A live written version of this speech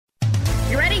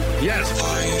Yes.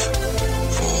 5,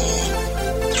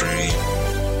 4, 3,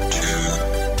 2,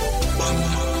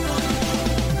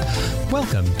 1.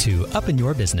 Welcome to Up in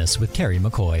Your Business with Carrie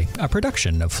McCoy, a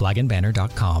production of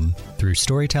flagandbanner.com. Through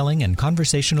storytelling and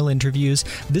conversational interviews,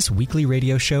 this weekly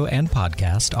radio show and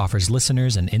podcast offers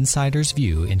listeners an insider's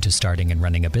view into starting and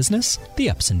running a business, the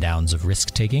ups and downs of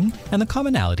risk-taking, and the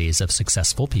commonalities of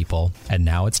successful people. And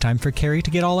now it's time for Carrie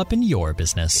to get all up in your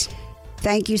business.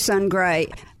 Thank you, Son Gray.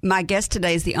 My guest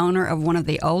today is the owner of one of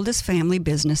the oldest family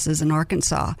businesses in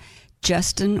Arkansas,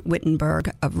 Justin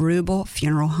Wittenberg of Rubel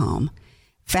Funeral Home.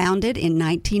 Founded in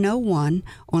 1901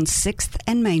 on 6th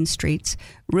and Main Streets,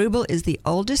 Rubel is the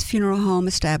oldest funeral home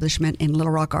establishment in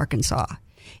Little Rock, Arkansas.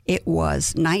 It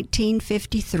was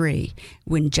 1953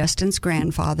 when Justin's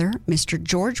grandfather, Mr.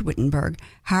 George Wittenberg,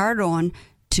 hired on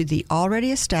to the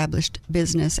already established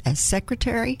business as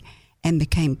secretary and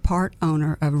became part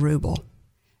owner of Rubel.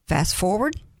 Fast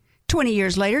forward, 20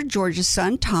 years later, George's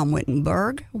son, Tom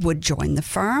Wittenberg, would join the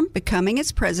firm, becoming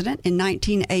its president in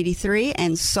 1983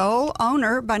 and sole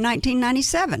owner by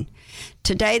 1997.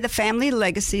 Today, the family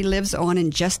legacy lives on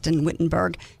in Justin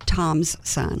Wittenberg, Tom's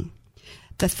son.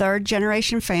 The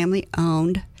third-generation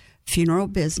family-owned funeral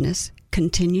business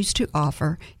continues to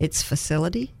offer its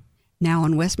facility, now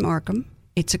in West Markham,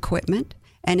 its equipment,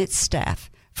 and its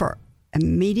staff for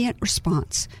immediate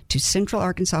response to Central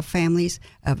Arkansas families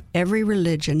of every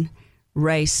religion,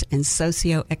 race, and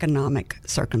socioeconomic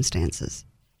circumstances.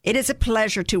 It is a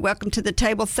pleasure to welcome to the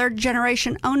table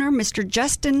third-generation owner, Mr.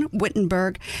 Justin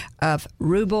Wittenberg of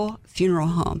Rubel Funeral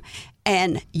Home.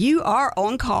 And you are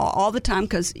on call all the time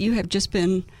because you have just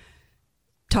been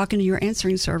talking to your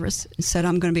answering service and said,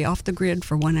 I'm going to be off the grid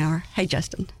for 1 hour. Hey,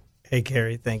 Justin. Hey,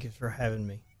 Carrie. Thank you for having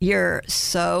me. You're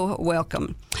so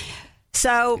welcome.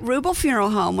 So, Rubel Funeral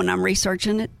Home, when I'm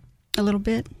researching it a little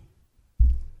bit,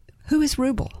 who is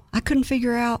Rubel? I couldn't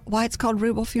figure out why it's called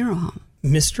Rubel Funeral Home.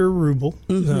 Mr.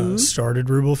 Rubel started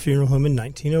Rubel Funeral Home in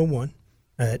 1901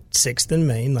 at 6th and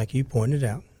Main, like you pointed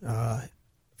out.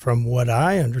 From what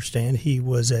I understand, he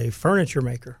was a furniture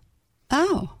maker.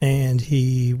 Oh. And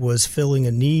he was filling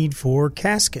a need for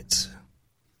caskets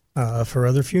for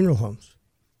other funeral homes.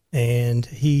 And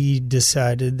he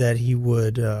decided that he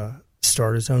would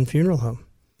start his own funeral home.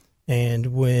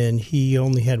 And when he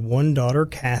only had one daughter,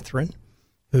 Catherine,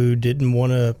 who didn't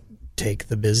want to take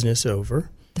the business over.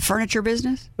 The furniture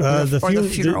business? The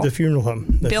funeral? The funeral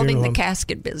home. Building the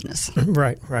casket business.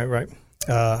 Right.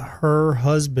 Her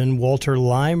husband, Walter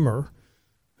Limer,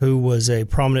 who was a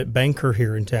prominent banker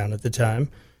here in town at the time,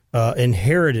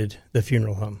 inherited the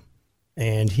funeral home.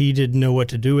 And he didn't know what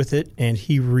to do with it, and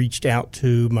he reached out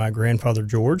to my grandfather,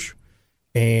 George,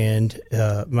 and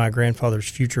my grandfather's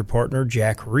future partner,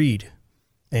 Jack Reed,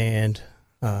 and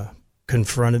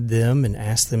confronted them and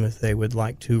asked them if they would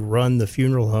like to run the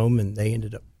funeral home, and they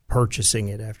ended up purchasing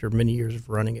it after many years of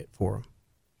running it for them.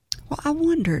 Well, I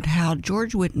wondered how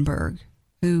George Wittenberg,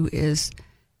 who is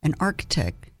an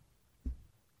architect,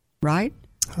 right?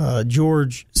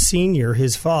 George Sr.,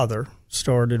 his father,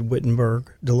 started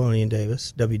Wittenberg, Deloney and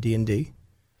Davis, WD&D.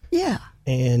 Yeah.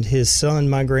 And his son,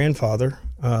 my grandfather,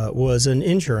 was an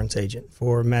insurance agent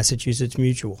for Massachusetts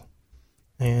Mutual.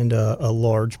 And a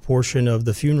large portion of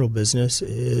the funeral business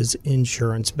is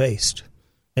insurance-based.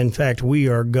 In fact, we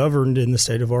are governed in the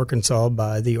state of Arkansas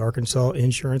by the Arkansas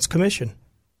Insurance Commission.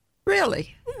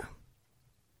 Really? Yeah.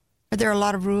 Are there a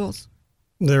lot of rules?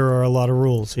 There are a lot of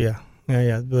rules, yeah.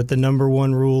 But the number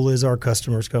one rule is our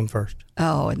customers come first.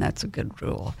 Oh, and that's a good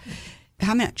rule.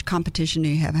 How much competition do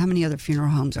you have? How many other funeral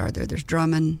homes are there? There's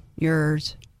Drummond,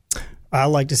 yours. I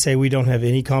like to say we don't have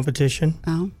any competition.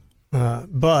 Oh.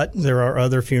 But there are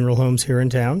other funeral homes here in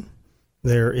town.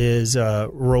 There is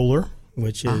Roller,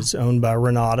 which is owned by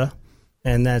Renata,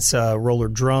 and that's Roller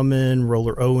Drummond,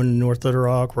 Roller Owen in North Little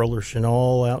Rock, Roller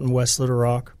Chenal out in West Little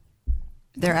Rock.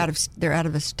 They're out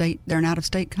of a state. They're an out of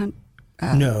state company.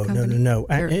 No.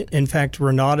 In fact,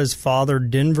 Renata's father,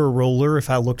 Denver Roller, if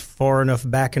I looked far enough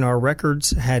back in our records,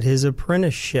 had his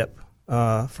apprenticeship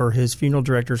for his funeral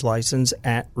director's license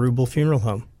at Rubel Funeral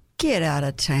Home. Get out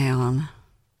of town.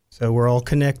 So we're all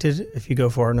connected if you go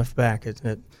far enough back.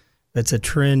 It's a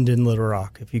trend in Little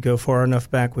Rock. If you go far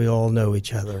enough back, we all know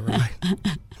each other, right?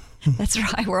 That's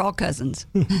right. We're all cousins.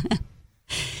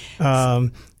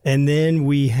 And then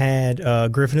we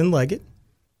had Griffin and Leggett.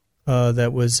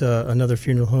 That was another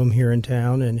funeral home here in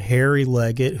town. And Harry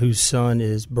Leggett, whose son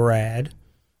is Brad,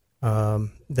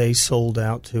 they sold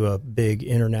out to a big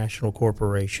international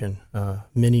corporation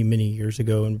many, many years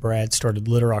ago. And Brad started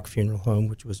Little Rock Funeral Home,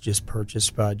 which was just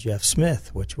purchased by Jeff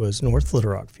Smith, which was North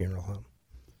Little Rock Funeral Home.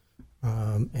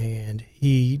 And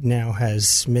he now has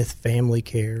Smith Family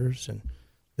Cares, and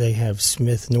They have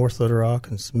Smith North Little Rock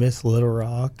and Smith Little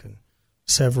Rock and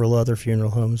several other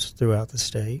funeral homes throughout the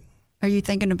state. Are you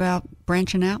thinking about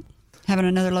branching out, having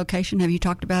another location? Have you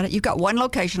talked about it? You've got one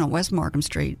location on West Markham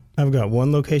Street. I've got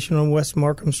one location on West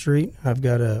Markham Street. I've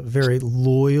got a very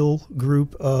loyal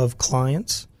group of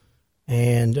clients,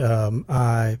 and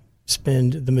I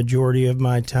spend the majority of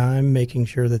my time making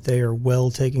sure that they are well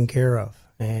taken care of.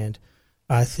 And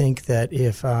I think that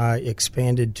if I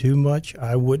expanded too much,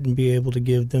 I wouldn't be able to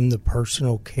give them the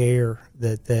personal care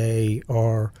that they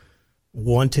are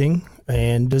wanting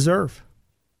and deserve.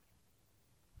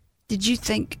 Did you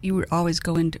think you would always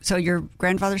go into, so your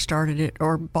grandfather started it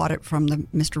or bought it from the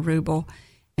Mr. Rubel,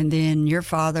 and then your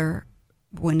father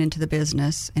went into the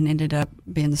business and ended up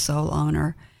being the sole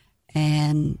owner.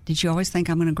 And did you always think,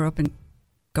 I'm going to grow up and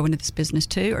go into this business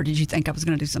too, or did you think I was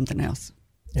going to do something else?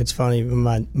 It's funny,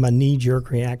 my knee-jerk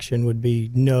reaction would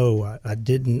be no. I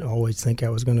didn't always think I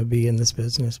was going to be in this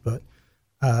business, but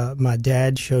my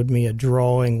dad showed me a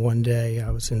drawing one day. I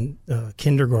was in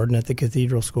kindergarten at the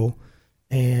cathedral school,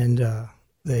 and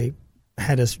they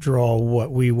had us draw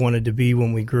what we wanted to be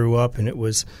when we grew up, and it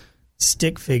was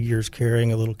stick figures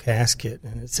carrying a little casket,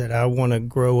 and it said, I want to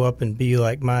grow up and be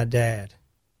like my dad.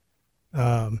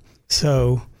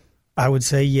 So I would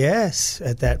say yes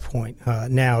at that point.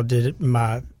 Now, did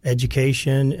my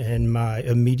education and my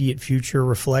immediate future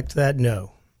reflect that?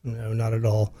 No, not at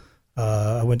all.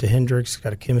 I went to Hendrix,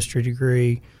 got a chemistry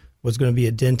degree, was going to be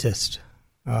a dentist.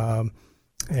 And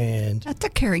that's a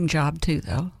caring job too,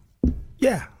 though.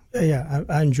 Yeah.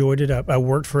 I enjoyed it. I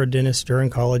worked for a dentist during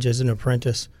college as an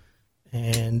apprentice,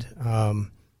 and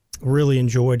really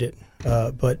enjoyed it.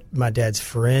 But my dad's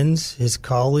friends, his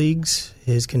colleagues,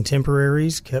 his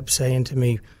contemporaries kept saying to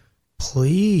me,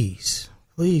 please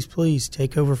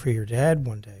take over for your dad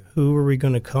one day. Who are we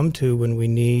going to come to when we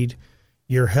need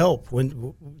your help?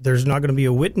 When there's not going to be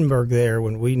a Wittenberg there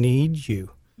when we need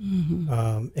you.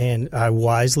 Mm-hmm. And I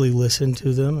wisely listened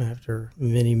to them after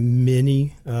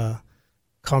many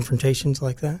confrontations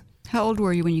like that. How old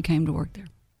were you when you came to work there?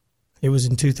 It was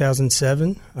in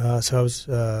 2007, so I was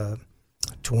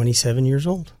 27 years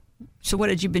old. So what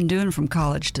had you been doing from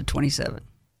college to 27?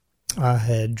 I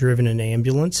had driven an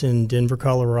ambulance in Denver,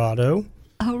 Colorado.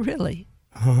 Oh, really?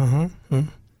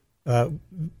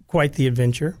 Quite the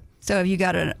adventure. So have you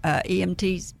got an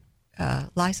EMT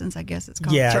license, I guess it's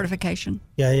called, certification?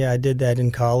 Yeah, I did that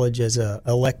in college as a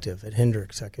elective at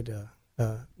Hendrix. I could,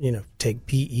 take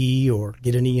PE or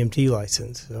get an EMT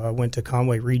license. So I went to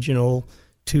Conway Regional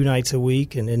 2 nights a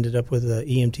week and ended up with an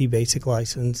EMT basic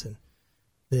license, and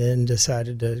then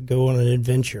decided to go on an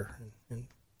adventure.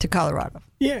 To Colorado?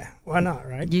 Yeah, why not,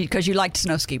 right? Because you like to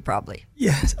snow ski, probably.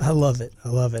 Yes, I love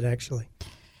it, actually.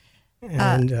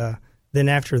 And then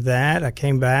after that, I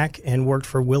came back and worked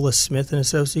for Willis Smith &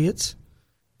 Associates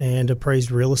and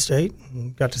appraised real estate.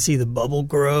 And got to see the bubble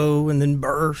grow and then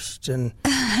burst. And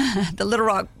the Little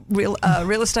Rock real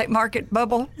estate market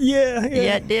bubble? Yeah,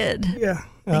 it did.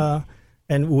 Yeah.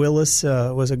 And Willis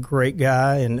was a great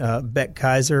guy, and Beck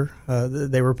Kaiser,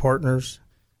 they were partners,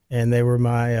 and they were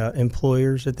my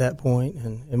employers at that point,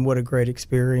 and what a great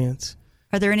experience.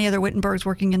 Are there any other Wittenbergs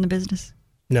working in the business?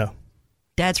 No.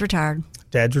 Dad's retired.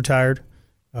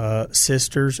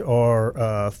 Sisters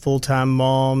are full-time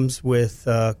moms with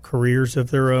careers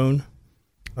of their own,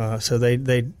 so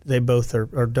they both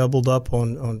are doubled up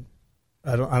on.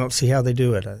 I don't see how they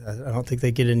do it. I don't think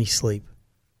they get any sleep.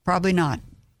 Probably not.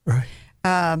 Right.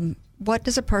 What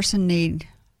does a person need,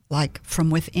 like,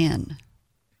 from within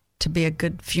to be a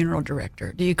good funeral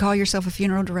director? Do you call yourself a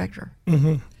funeral director?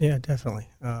 Mm-hmm. Yeah, definitely.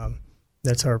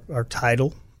 That's our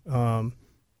title. What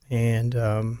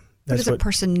does a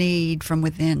person need from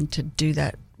within to do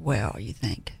that well, you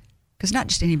think? Because not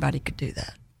just anybody could do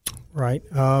that. Right.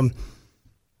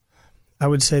 I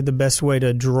would say the best way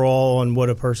to draw on what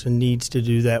a person needs to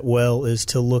do that well is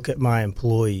to look at my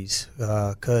employees,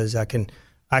 because I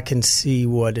can see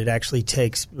what it actually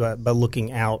takes by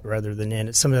looking out rather than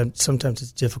in. Sometimes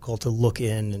it's difficult to look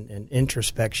in, and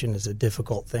introspection is a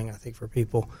difficult thing, I think, for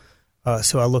people.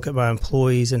 So I look at my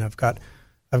employees, and I've got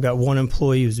one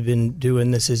employee who's been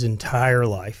doing this his entire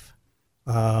life,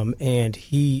 and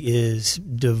he is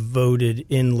devoted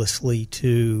endlessly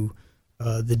to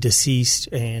the deceased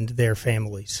and their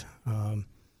families.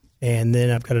 And then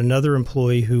I've got another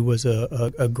employee who was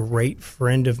a great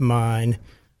friend of mine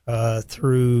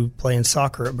through playing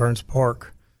soccer at Burns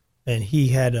Park, and he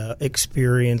had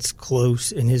experience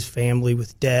close in his family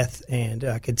with death, and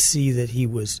I could see that he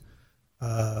was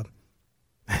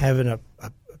having a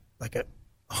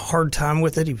hard time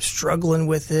with it. He was struggling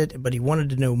with it, but he wanted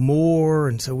to know more,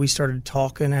 and so we started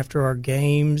talking after our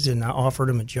games, and I offered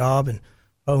him a job, and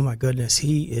Oh, my goodness.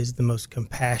 He is the most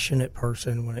compassionate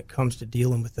person when it comes to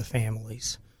dealing with the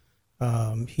families.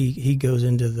 He goes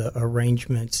into the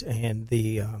arrangements and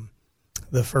the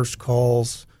first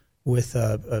calls with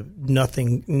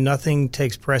nothing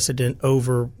takes precedent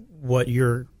over what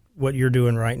you're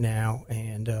doing right now,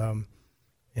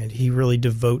 and he really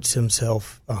devotes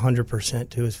himself 100%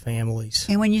 to his families.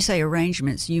 And when you say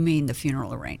arrangements, you mean the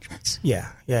funeral arrangements?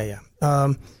 Yeah.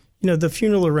 The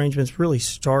funeral arrangements really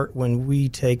start when we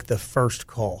take the first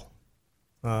call.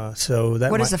 What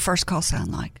does the first call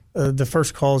sound like? The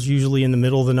first call is usually in the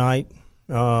middle of the night.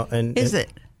 Is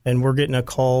it? And we're getting a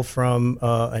call from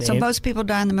So most people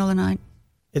die in the middle of the night?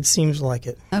 It seems like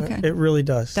it. Okay. It really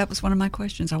does. That was one of my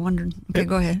questions. I wondered. Okay,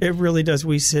 go ahead. It really does.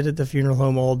 We sit at the funeral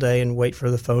home all day and wait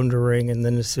for the phone to ring, and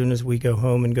then as soon as we go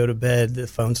home and go to bed, the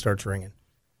phone starts ringing.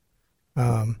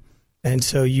 And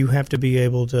so you have to be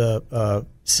able to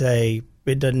say,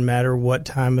 it doesn't matter what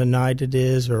time of night it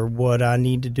is or what I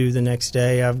need to do the next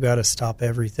day. I've got to stop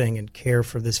everything and care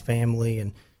for this family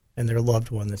and their loved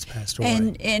one that's passed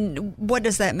away. And what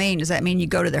does that mean? Does that mean you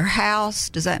go to their house?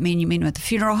 Does that mean you meet them at the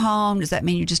funeral home? Does that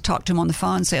mean you just talk to them on the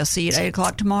phone and say, I'll see you at 8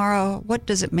 o'clock tomorrow? What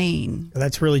does it mean?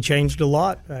 That's really changed a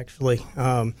lot, actually.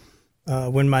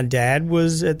 When my dad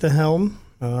was at the helm,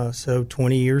 so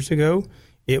 20 years ago,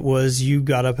 it was you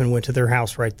got up and went to their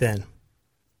house right then.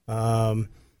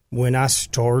 When I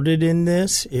started in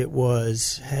this, it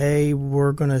was, hey,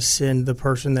 we're going to send the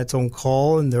person that's on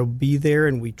call, and they'll be there,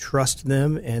 and we trust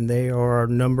them, and they are our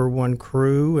number one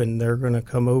crew, and they're going to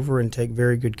come over and take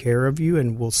very good care of you,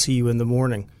 and we'll see you in the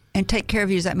morning. And take care of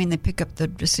you, does that mean they pick up the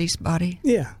deceased body?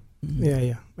 Yeah. Mm-hmm.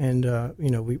 Yeah. And,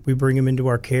 we bring them into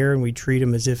our care, and we treat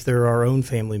them as if they're our own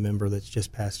family member that's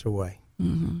just passed away.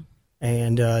 Mm-hmm.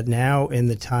 And now in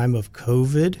the time of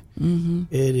COVID,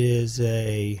 it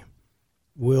is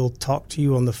we'll talk to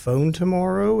you on the phone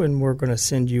tomorrow, and we're going to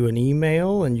send you an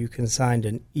email, and you can sign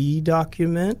an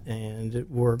e-document, and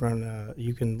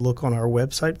you can look on our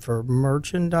website for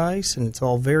merchandise, and it's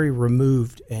all very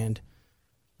removed. And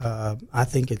I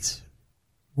think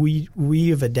we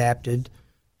have adapted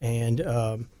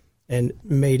and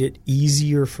made it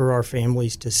easier for our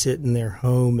families to sit in their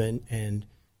home and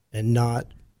not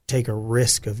take a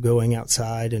risk of going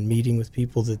outside and meeting with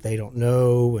people that they don't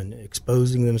know and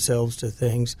exposing themselves to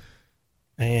things.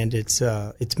 And it's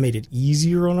made it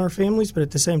easier on our families, but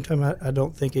at the same time, I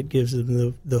don't think it gives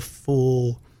them the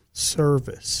full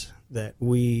service that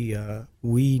we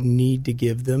need to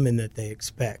give them and that they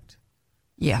expect.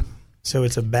 Yeah. So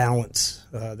it's a balance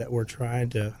that we're trying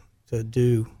to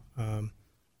do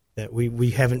that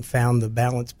we haven't found the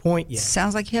balance point yet.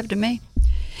 Sounds like you have to me.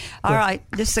 All right,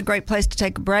 this is a great place to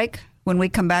take a break. When we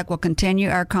come back, we'll continue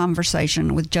our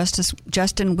conversation with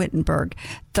Justin Wittenberg,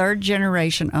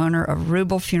 third-generation owner of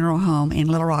Rubel Funeral Home in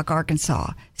Little Rock,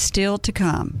 Arkansas. Still to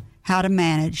come, how to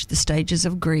manage the stages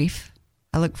of grief.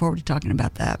 I look forward to talking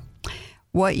about that.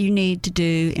 What you need to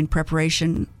do in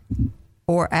preparation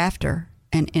or after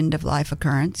an end-of-life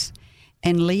occurrence,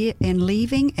 and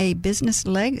leaving a business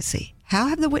legacy. How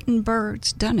have the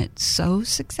Wittenbergs done it so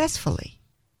successfully?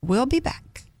 We'll be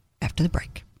back after the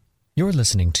break. You're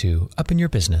listening to Up in Your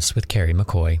Business with Carrie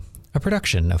McCoy, a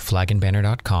production of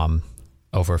flagandbanner.com.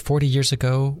 Over 40 years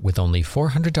ago, with only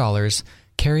 $400,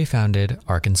 Carrie founded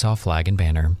Arkansas Flag and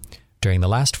Banner. During the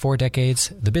last 4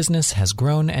 decades, the business has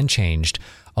grown and changed,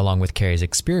 along with Carrie's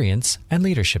experience and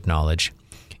leadership knowledge.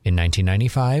 In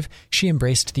 1995, she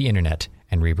embraced the internet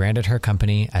and rebranded her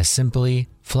company as simply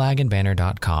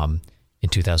flagandbanner.com. In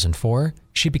 2004,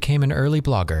 she became an early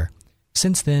blogger.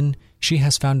 Since then, she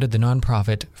has founded the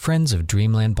nonprofit Friends of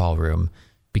Dreamland Ballroom,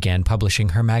 began publishing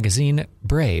her magazine,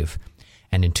 Brave,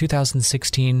 and in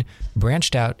 2016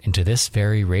 branched out into this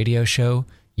very radio show,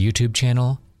 YouTube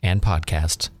channel, and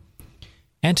podcast.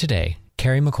 And today,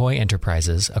 Carrie McCoy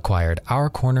Enterprises acquired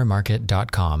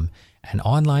OurCornerMarket.com, an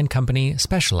online company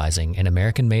specializing in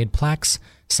American-made plaques,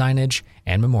 signage,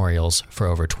 and memorials for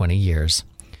over 20 years.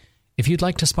 If you'd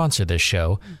like to sponsor this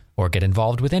show or get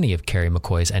involved with any of Carrie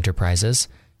McCoy's enterprises,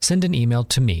 send an email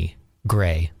to me,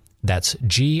 Gray, that's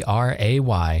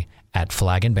Gray, at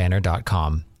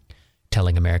flagandbanner.com.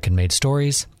 Telling American-made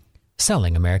stories,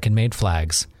 selling American-made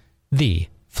flags,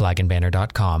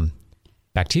 flagandbanner.com.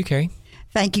 Back to you, Carrie.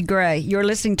 Thank you, Gray. You're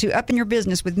listening to Up in Your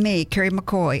Business with me, Carrie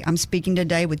McCoy. I'm speaking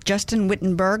today with Justin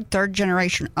Wittenberg,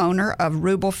 third-generation owner of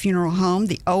Rubel Funeral Home,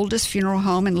 the oldest funeral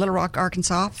home in Little Rock,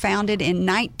 Arkansas, founded in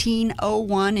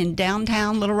 1901 in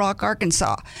downtown Little Rock,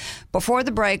 Arkansas. Before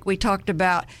the break, we talked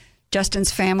about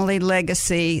Justin's family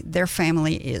legacy. Their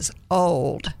family is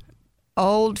old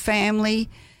family.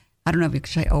 I don't know if you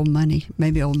could say old money,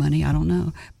 maybe old money, I don't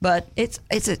know. But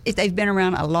they've been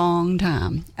around a long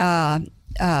time.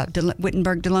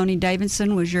 Wittenberg Deloney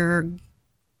Davidson was your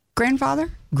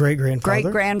grandfather? Great-grandfather.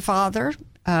 Great-grandfather,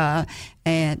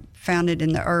 and founded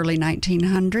in the early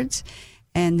 1900s.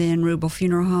 And then Rubel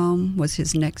Funeral Home was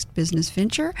his next business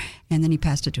venture. And then he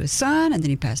passed it to his son, and then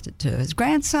he passed it to his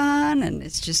grandson. And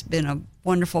it's just been a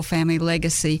wonderful family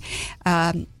legacy.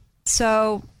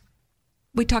 So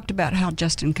we talked about how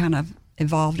Justin kind of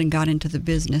evolved and got into the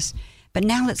business. But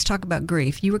now let's talk about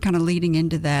grief. You were kind of leading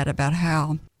into that about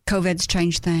how COVID's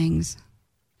changed things,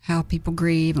 how people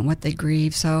grieve and what they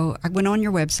grieve. So I went on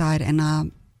your website and I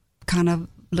kind of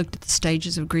looked at the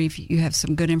stages of grief. You have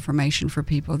some good information for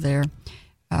people there.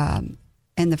 And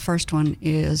the first one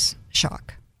is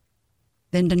shock,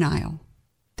 then denial,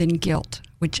 then guilt,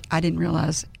 which I didn't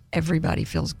realize everybody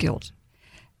feels guilt,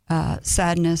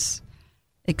 sadness,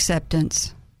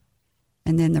 acceptance,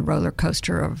 and then the roller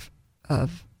coaster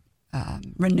of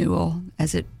renewal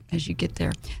as you get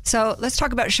there. So let's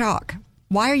talk about shock.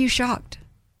 Why are you shocked?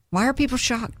 Why are people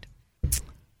shocked?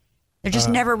 They're just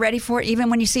never ready for it, even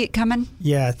when you see it coming?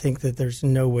 Yeah, I think that there's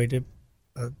no way to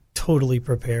totally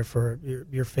prepare for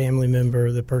your family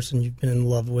member, the person you've been in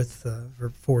love with for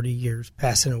 40 years,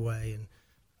 passing away.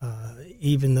 And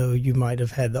even though you might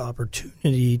have had the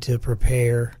opportunity to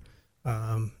prepare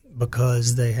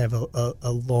because they have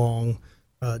a long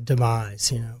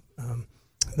demise,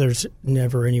 there's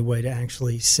never any way to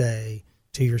actually say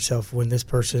to yourself, when this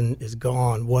person is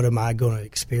gone, what am I going to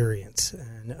experience?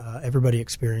 And everybody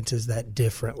experiences that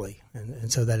differently.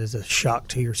 And so that is a shock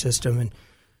to your system. And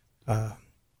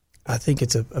I think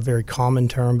it's a very common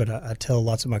term, but I tell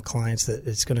lots of my clients that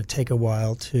it's going to take a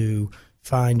while to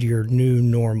find your new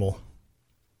normal.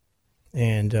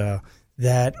 And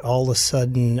that all of a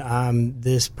sudden I'm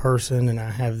this person and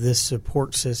I have this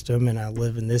support system and I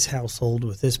live in this household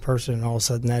with this person, and all of a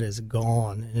sudden that is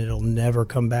gone and it'll never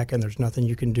come back, and there's nothing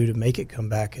you can do to make it come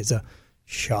back, is a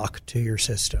shock to your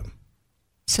system.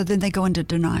 So then they go into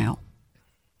denial.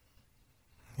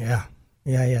 Yeah,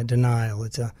 denial.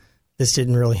 It's this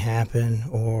didn't really happen,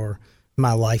 or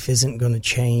my life isn't going to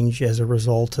change as a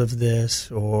result of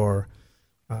this, or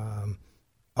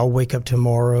I'll wake up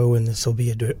tomorrow and this will be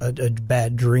a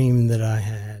bad dream that I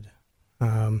had.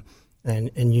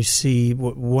 And you see,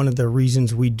 one of the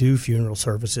reasons we do funeral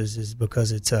services is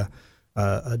because it's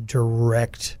a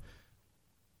direct,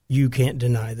 you can't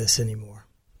deny this anymore.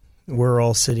 We're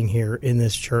all sitting here in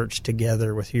this church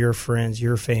together with your friends,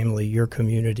 your family, your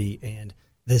community, and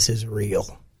this is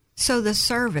real. So the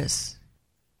service,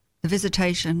 the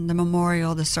visitation, the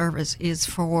memorial, the service is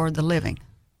for the living.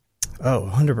 Oh,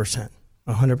 100%.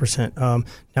 100%.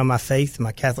 Now,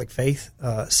 my Catholic faith,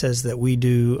 says that we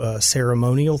do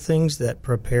ceremonial things that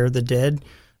prepare the dead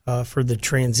for the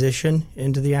transition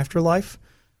into the afterlife.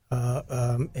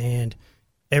 And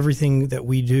everything that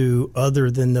we do other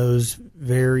than those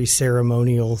very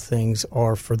ceremonial things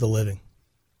are for the living.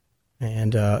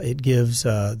 And it gives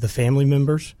the family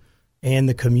members and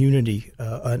the community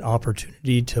an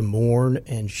opportunity to mourn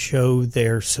and show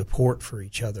their support for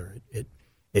each other.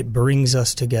 It brings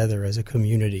us together as a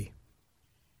community.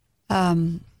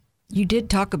 You did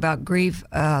talk about grief,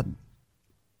 that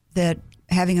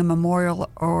having a memorial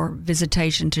or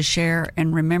visitation to share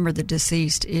and remember the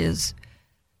deceased is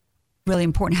really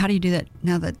important. How do you do that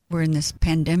now that we're in this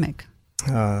pandemic?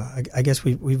 I guess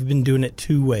we've been doing it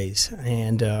two ways,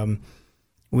 and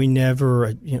we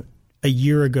never. A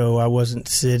year ago, I wasn't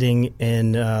sitting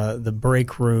in the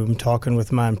break room talking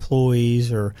with my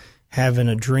employees or having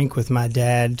a drink with my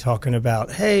dad talking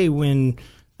about, hey, when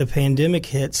the pandemic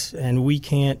hits and we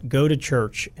can't go to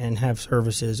church and have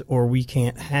services, or we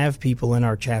can't have people in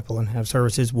our chapel and have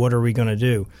services, what are we going to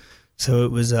do? So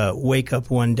it was wake up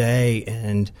one day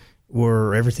and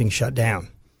everything shut down.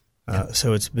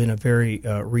 So it's been a very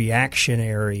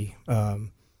reactionary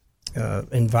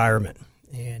environment.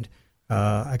 And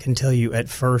I can tell you, at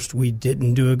first, we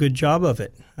didn't do a good job of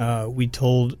it. We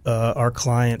told our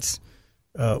clients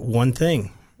one thing: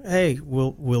 hey,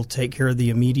 we'll take care of the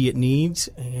immediate needs,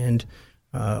 and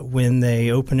when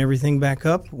they open everything back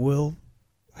up, we'll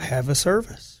have a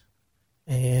service.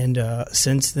 And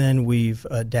since then, we've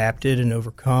adapted and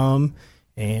overcome,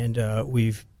 and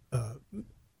we've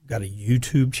got a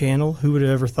YouTube channel. Who would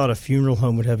have ever thought a funeral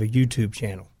home would have a YouTube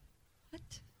channel?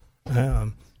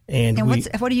 What? And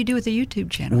what do you do with the YouTube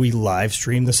channel? We live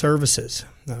stream the services.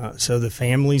 So the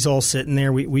family's all sitting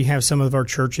there. We have some of our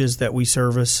churches that we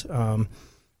service,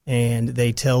 and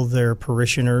they tell their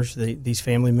parishioners, these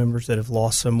family members that have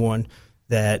lost someone,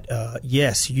 that,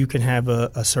 yes, you can have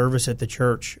a service at the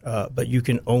church, but you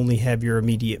can only have your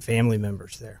immediate family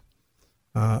members there.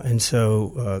 And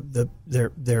so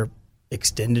their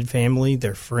extended family,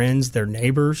 their friends, their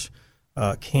neighbors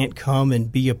can't come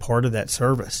and be a part of that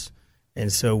service.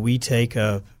 And so we take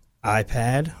a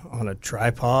iPad on a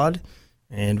tripod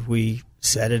and we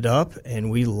set it up and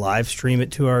we live stream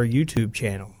it to our YouTube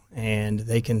channel. And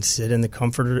they can sit in the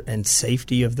comfort and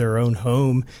safety of their own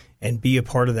home and be a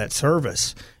part of that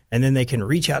service. And then they can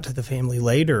reach out to the family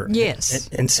later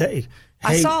and say, hey,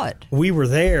 I saw it. We were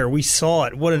there. We saw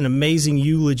it. What an amazing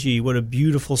eulogy. What a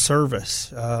beautiful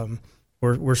service.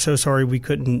 We're so sorry we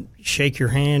couldn't shake your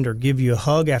hand or give you a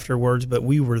hug afterwards, but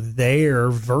we were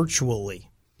there virtually.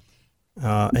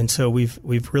 And so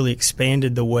we've really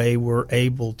expanded the way we're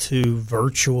able to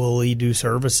virtually do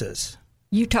services.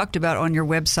 You talked about on your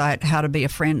website how to be a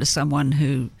friend to someone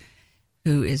who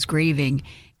is grieving,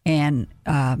 and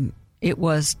it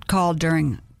was called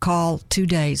during 2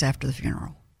 days after the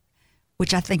funeral,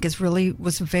 which I think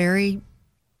was very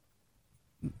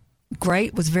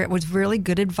great, was really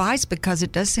good advice, because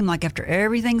it does seem like after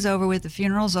everything's over with, the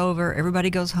funeral's over, everybody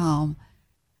goes home,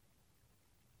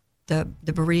 the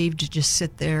bereaved just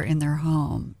sit there in their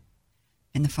home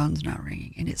and the phone's not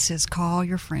ringing. And it says, call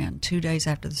your friend 2 days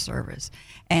after the service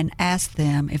and ask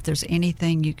them if there's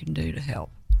anything you can do to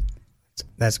help.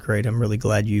 That's great. I'm really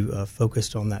glad you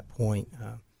focused on that point.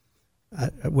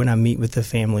 When I meet with the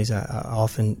families, I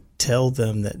often tell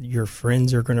them that your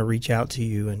friends are going to reach out to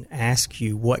you and ask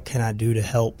you, what can I do to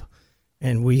help?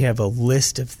 And we have a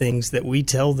list of things that we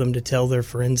tell them to tell their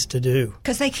friends to do.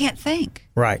 Because they can't think.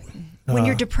 Right. When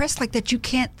you're depressed like that, you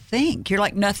can't think. You're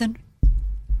like nothing.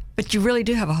 But you really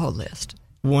do have a whole list.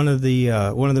 One of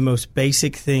the most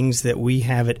basic things that we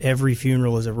have at every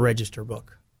funeral is a register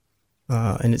book.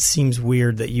 And it seems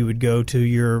weird that you would go to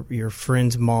your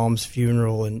friend's mom's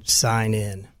funeral and sign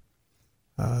in.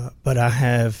 But I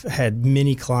have had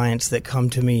many clients that come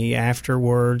to me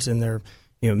afterwards, and they're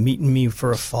meeting me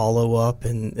for a follow-up,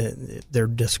 and they're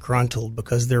disgruntled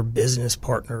because their business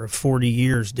partner of 40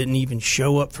 years didn't even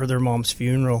show up for their mom's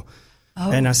funeral. Oh.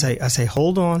 And I say,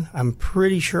 hold on, I'm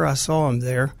pretty sure I saw him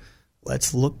there.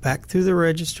 Let's look back through the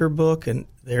register book, and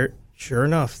there, sure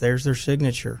enough, there's their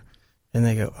signature. And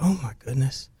they go, oh, my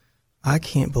goodness, I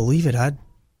can't believe it. I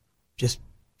just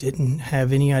didn't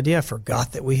have any idea. I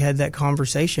forgot that we had that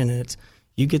conversation. And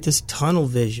you get this tunnel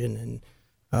vision,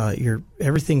 and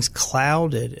everything's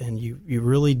clouded, and you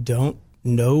really don't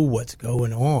know what's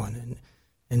going on.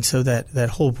 And so that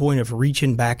whole point of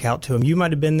reaching back out to them, you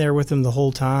might have been there with them the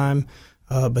whole time,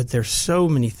 but there's so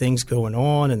many things going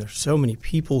on, and there's so many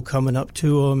people coming up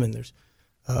to them, and there's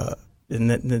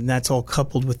and that's all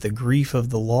coupled with the grief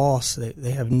of the loss.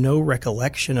 They have no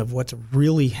recollection of what's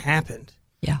really happened.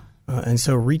 Yeah. And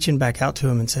so reaching back out to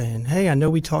them and saying, hey, I know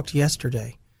we talked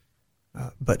yesterday,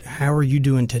 but how are you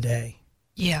doing today?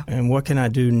 Yeah. And what can I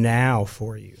do now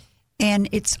for you? And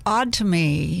it's odd to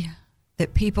me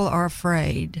that people are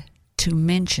afraid to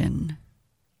mention,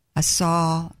 I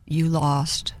saw you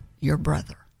lost your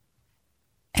brother.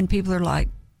 And people are like,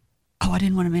 oh, I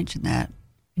didn't want to mention that.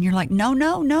 And you're like,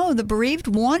 no, the bereaved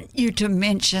want you to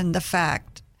mention the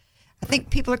fact. I think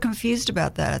people are confused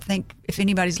about that. I think if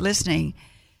anybody's listening,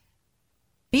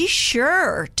 be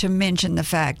sure to mention the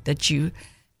fact that you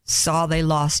saw they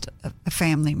lost a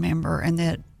family member and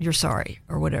that you're sorry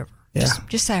or whatever. Yeah.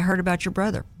 Just say, I heard about your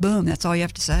brother. Boom, that's all you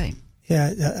have to say.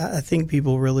 Yeah, I think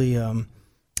people really,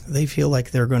 they feel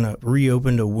like they're going to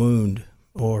reopen a wound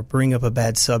or bring up a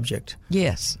bad subject.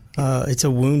 Yes. It's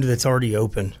a wound that's already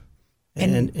open.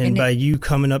 And by you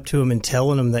coming up to them and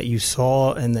telling them that you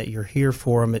saw and that you're here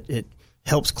for them, it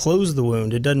helps close the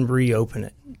wound. It doesn't reopen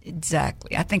it.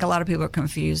 Exactly. I think a lot of people are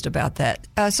confused about that.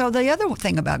 So the other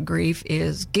thing about grief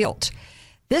is guilt.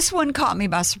 This one caught me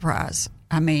by surprise.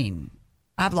 I mean,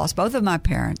 I've lost both of my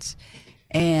parents,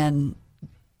 and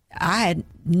I had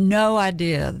no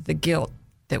idea the guilt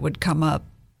that would come up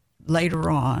later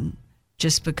on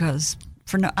just because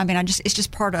it's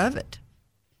just part of it.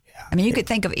 I mean, you could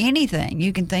think of anything.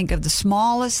 You can think of the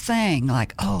smallest thing,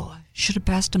 like, oh, I should have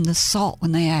passed them the salt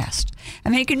when they asked. I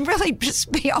mean, it can really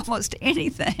just be almost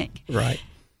anything. Right.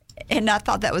 And I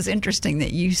thought that was interesting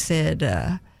that you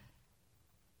said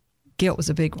guilt was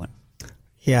a big one.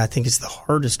 Yeah, I think it's the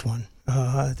hardest one.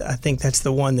 I think that's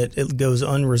the one that it goes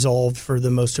unresolved for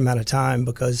the most amount of time,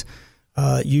 because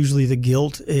usually the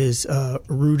guilt is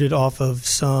rooted off of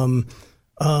some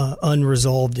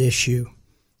unresolved issue.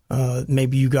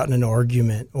 Maybe you got in an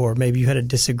argument, or maybe you had a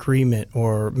disagreement,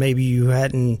 or maybe you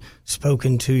hadn't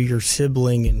spoken to your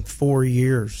sibling in 4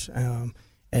 years, and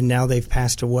now they've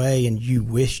passed away, and you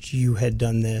wished you had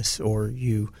done this, or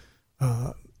you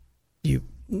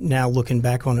now looking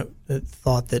back on it,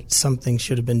 thought that something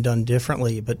should have been done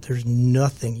differently, but there's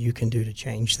nothing you can do to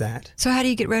change that. So how do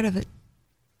you get rid of it?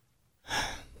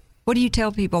 What do you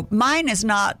tell people? Mine is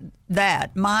not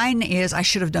that. Mine is I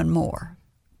should have done more.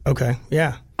 Okay,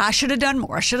 yeah. I should have done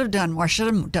more. I should have done more. I should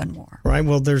have done more. Right,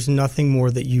 well, there's nothing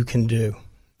more that you can do.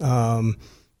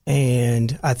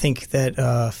 And I think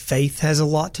that faith has a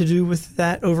lot to do with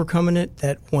that, overcoming it,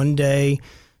 that one day,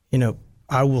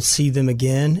 I will see them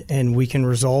again and we can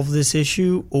resolve this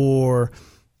issue, or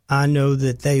I know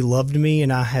that they loved me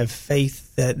and I have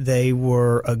faith that they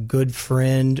were a good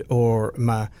friend or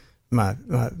my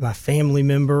family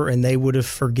member and they would have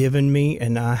forgiven me,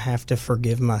 and I have to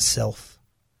forgive myself.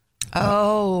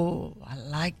 Oh, I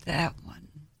like that one.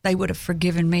 They would have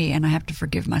forgiven me and I have to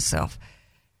forgive myself.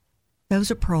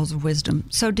 Those are pearls of wisdom.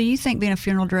 So do you think being a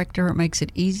funeral director makes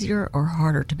it easier or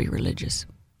harder to be religious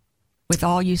with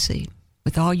all you see,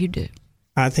 with all you do?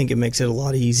 I think it makes it a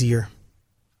lot easier.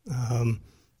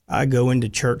 I go into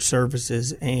church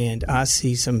services and I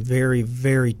see some very,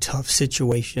 very tough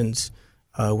situations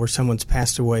where someone's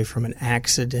passed away from an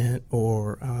accident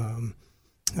or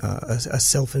a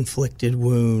self-inflicted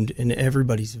wound, and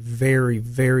everybody's very,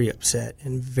 very upset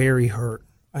and very hurt.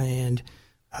 And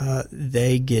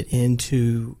they get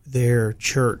into their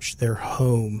church, their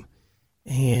home,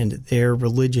 and their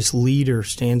religious leader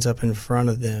stands up in front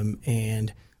of them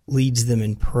and leads them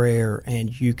in prayer,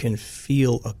 and you can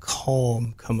feel a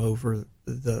calm come over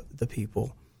the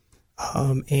people.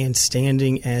 And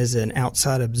standing as an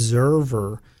outside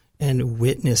observer and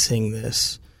witnessing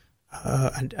this,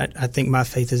 I think my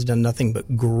faith has done nothing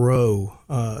but grow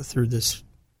through this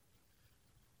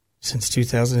since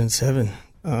 2007.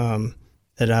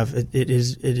 It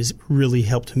has really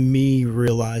helped me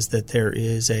realize that there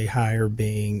is a higher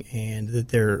being, and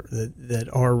that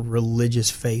our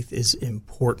religious faith is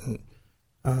important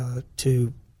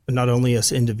to not only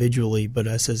us individually, but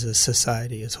us as a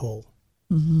society as a whole.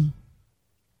 Mm-hmm.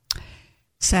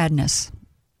 Sadness.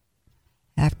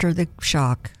 After the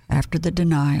shock, after the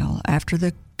denial, after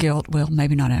the guilt, well,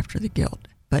 maybe not after the guilt,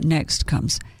 but next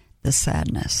comes the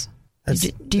sadness.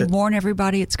 Do you warn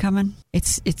everybody it's coming?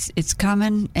 It's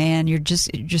coming, and you're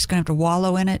just going to have to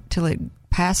wallow in it till it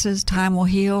passes. Time will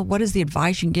heal. What is the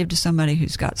advice you can give to somebody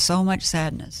who's got so much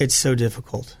sadness? It's so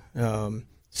difficult.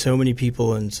 So many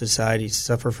people in society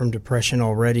suffer from depression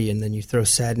already, and then you throw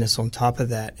sadness on top of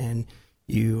that, and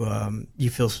you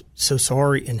feel so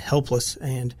sorry and helpless.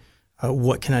 And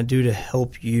what can I do to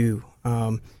help you?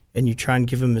 And you try and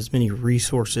give them as many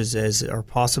resources as are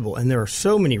possible. And there are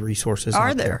so many resources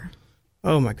out there.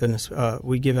 Oh, my goodness.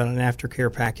 We give out an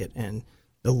aftercare packet, and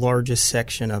the largest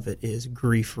section of it is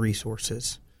grief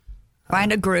resources.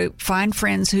 Find a group. Find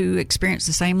friends who experience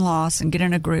the same loss and get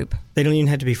in a group. They don't even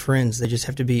have to be friends. They just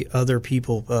have to be other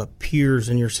people, peers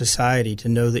in your society, to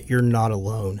know that you're not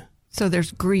alone. So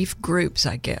there's grief groups,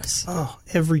 I guess. Oh,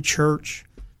 every church,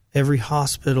 every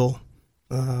hospital,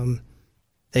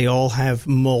 they all have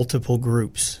multiple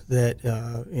groups that,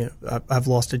 I've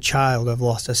lost a child, I've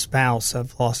lost a spouse,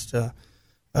 I've lost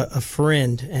a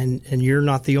friend, and you're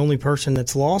not the only person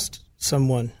that's lost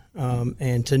someone.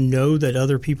 And to know that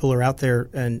other people are out there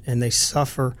and they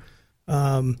suffer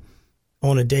on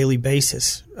a daily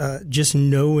basis, just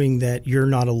knowing that you're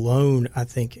not alone, I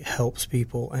think helps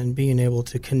people. And being able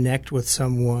to connect with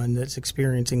someone that's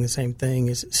experiencing the same thing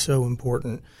is so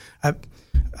important.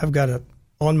 I've got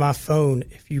on my phone,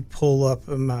 if you pull up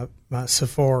my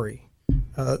Safari,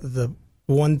 the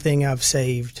one thing I've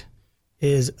saved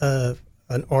is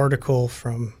an article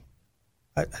from,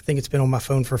 I think it's been on my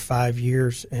phone for 5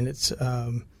 years, and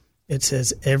it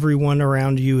says, "Everyone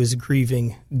around you is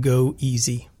grieving. Go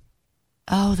easy."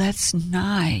 Oh, that's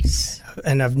nice.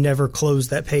 And I've never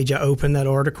closed that page. I opened that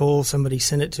article. Somebody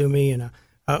sent it to me, and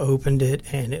I opened it,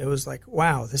 and it was like,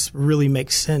 wow, this really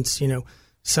makes sense.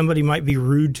 Somebody might be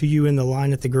rude to you in the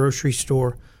line at the grocery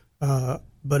store,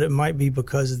 but it might be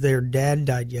because their dad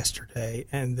died yesterday,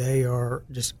 and they are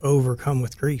just overcome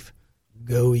with grief.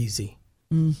 Go easy.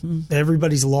 Mm-hmm.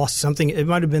 Everybody's lost something. It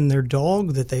might have been their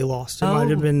dog that they lost. It might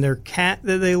have been their cat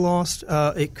that they lost.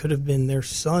 It could have been their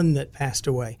son that passed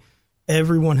away.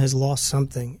 Everyone has lost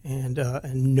something, and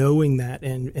knowing that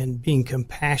and being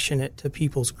compassionate to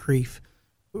people's grief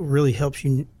really helps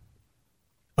you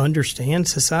understand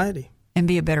society. And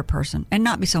be a better person and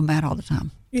not be so mad all the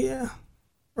time. Yeah,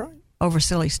 right. Over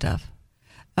silly stuff.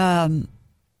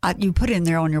 You put in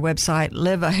there on your website,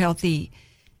 live a healthy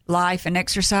life and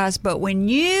exercise, but when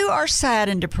you are sad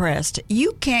and depressed,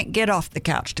 you can't get off the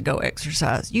couch to go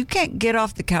exercise. You can't get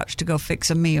off the couch to go fix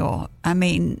a meal. I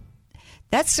mean,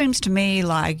 That seems to me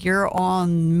like you're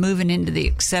moving into the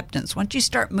acceptance. Once you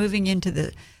start moving into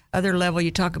the other level,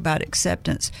 you talk about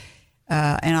acceptance.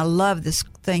 And I love this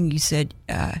thing you said,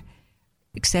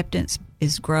 acceptance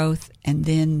is growth, and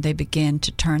then they begin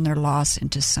to turn their loss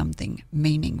into something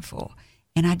meaningful.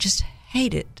 And I just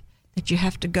hate it that you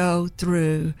have to go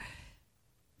through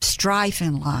strife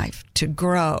in life to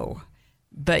grow.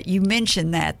 But you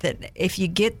mentioned that if you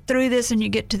get through this and you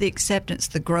get to the acceptance,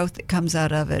 the growth that comes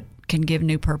out of it can give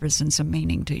new purpose and some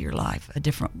meaning to your life, a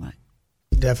different way.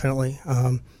 Definitely.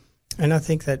 And I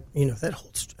think that,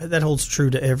 that holds true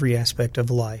to every aspect of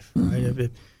life, right?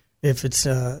 Mm-hmm.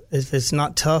 If it's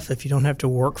not tough, if you don't have to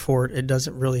work for it, it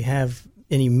doesn't really have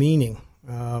any meaning.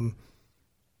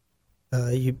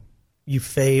 You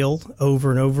fail over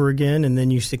and over again, and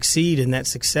then you succeed, and that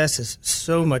success is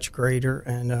so much greater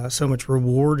and so much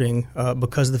rewarding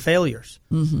because of the failures.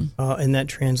 Mm-hmm. And that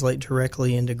translates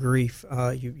directly into grief.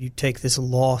 You take this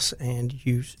loss and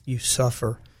you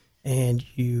suffer, and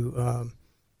you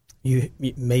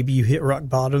maybe you hit rock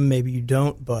bottom, maybe you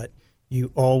don't, but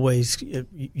you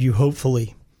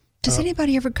hopefully. Does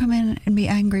anybody ever come in and be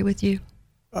angry with you?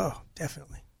 Oh,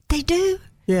 definitely. They do?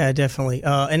 Yeah, definitely.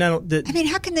 And I don't.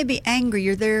 How can they be angry?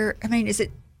 You're there. Is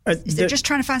they're just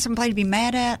trying to find somebody to be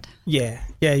mad at? Yeah.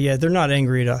 They're not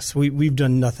angry at us. We've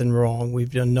done nothing wrong.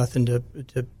 We've done nothing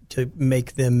to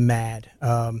make them mad.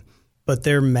 But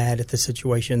they're mad at the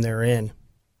situation they're in.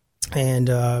 And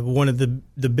one of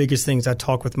the biggest things I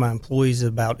talk with my employees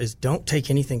about is don't take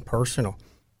anything personal.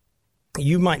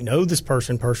 You might know this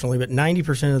person personally, but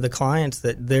 90% of the clients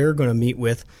that they're going to meet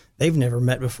with, they've never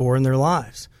met before in their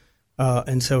lives.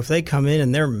 And so if they come in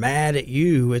and they're mad at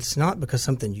you, it's not because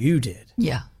something you did.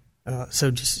 Yeah. So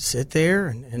just sit there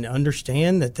and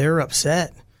understand that they're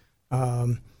upset.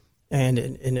 And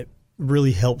it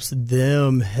really helps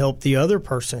them help the other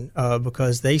person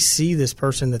because they see this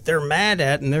person that they're mad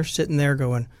at and they're sitting there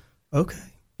going, okay,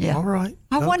 yeah, all right.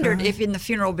 I wondered if in the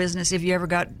funeral business, if you ever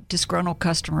got disgruntled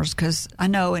customers, because I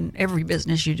know in every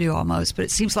business you do almost, but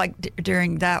it seems like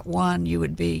during that one they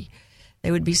would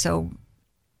be so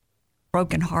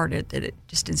brokenhearted that it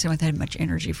just didn't seem like they had much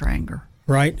energy for anger.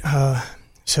 Right.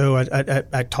 So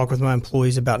I talk with my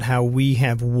employees about how we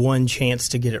have one chance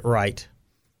to get it right.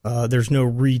 There's no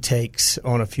retakes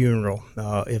on a funeral.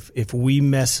 If we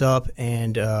mess up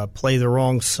and play the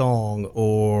wrong song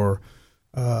or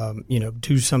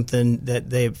do something that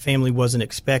the family wasn't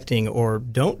expecting or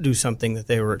don't do something that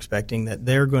they were expecting, that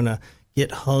they're going to get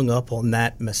hung up on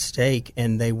that mistake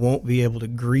and they won't be able to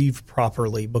grieve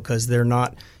properly because they're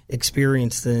not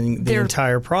experiencing the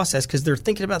entire process because they're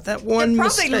thinking about that one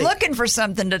mistake. They're probably looking for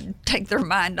something to take their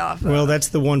mind off of. Well, that's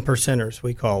the 1%ers,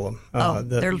 we call them.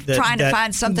 They're trying to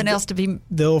find something else to be.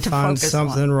 They'll find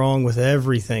something wrong with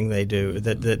everything they do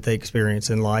that they experience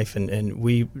in life, and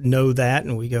we know that,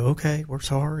 and we go, okay, we're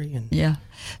sorry. And yeah.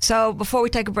 So before we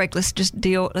take a break, let's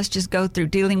just go through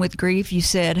dealing with grief. You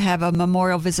said have a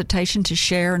memorial visitation to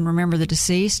share and remember the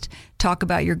deceased. Talk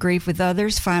about your grief with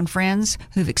others. Find friends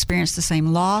who've experienced the same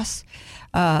loss.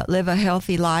 Live a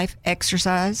healthy life.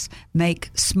 Exercise. Make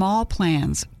small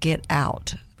plans. Get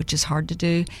out, which is hard to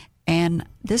do. And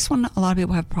this one, a lot of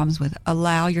people have problems with.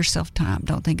 Allow yourself time.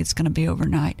 Don't think it's going to be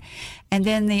overnight. And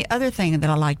then the other thing that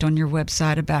I liked on your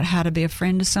website about how to be a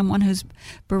friend to someone who's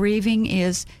bereaving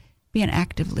is be an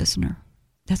active listener.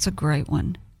 That's a great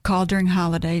one. Call during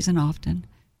holidays and often.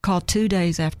 Call 2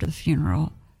 days after the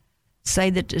funeral. Say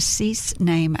the deceased's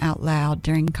name out loud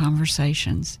during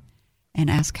conversations and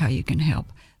ask how you can help.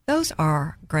 Those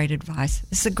are great advice.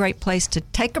 This is a great place to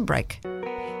take a break.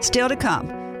 Still to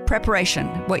come, preparation,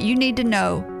 what you need to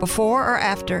know before or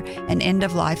after an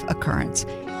end-of-life occurrence,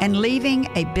 and leaving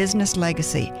a business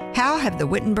legacy. How have the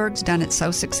Wittenbergs done it so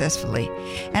successfully?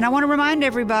 And I want to remind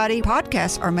everybody,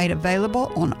 podcasts are made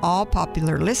available on all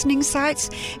popular listening sites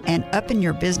and up in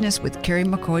your business with Carrie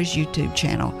McCoy's YouTube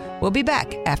channel. We'll be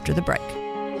back after the break.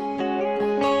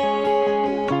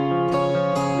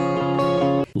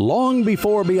 Long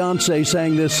before Beyoncé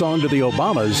sang this song to the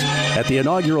Obamas at the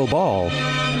inaugural ball,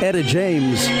 Etta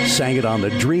James sang it on the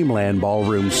Dreamland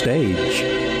Ballroom stage.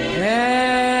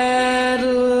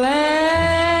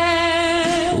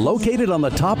 Located on the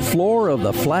top floor of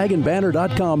the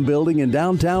flagandbanner.com building in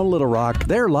downtown Little Rock,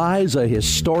 there lies a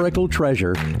historical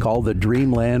treasure called the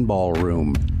Dreamland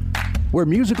Ballroom, where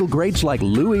musical greats like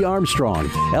Louis Armstrong,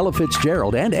 Ella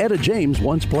Fitzgerald, and Etta James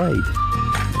once played.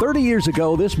 30 years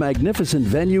ago, this magnificent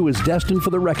venue was destined for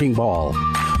the Wrecking Ball.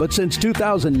 But since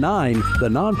 2009, the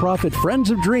nonprofit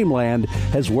Friends of Dreamland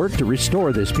has worked to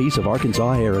restore this piece of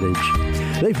Arkansas heritage.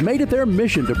 They've made it their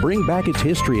mission to bring back its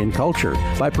history and culture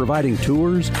by providing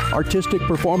tours, artistic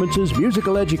performances,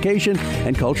 musical education,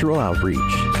 and cultural outreach.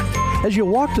 As you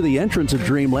walk to the entrance of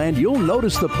Dreamland, you'll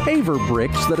notice the paver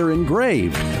bricks that are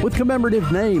engraved with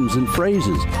commemorative names and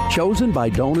phrases chosen by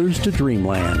donors to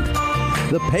Dreamland.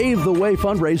 The Pave the Way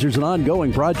fundraiser is an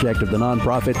ongoing project of the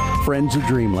nonprofit Friends of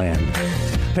Dreamland.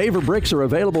 Paver bricks are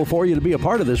available for you to be a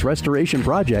part of this restoration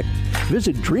project.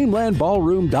 Visit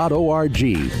dreamlandballroom.org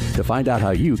to find out how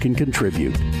you can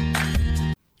contribute.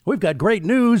 We've got great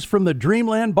news from the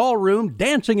Dreamland Ballroom.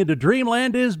 Dancing into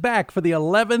Dreamland is back for the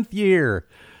 11th year.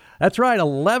 That's right,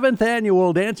 11th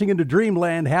annual Dancing into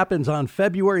Dreamland happens on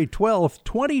February 12th,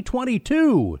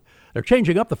 2022. They're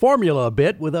changing up the formula a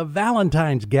bit with a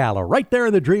Valentine's Gala right there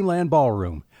in the Dreamland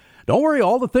Ballroom. Don't worry,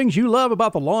 all the things you love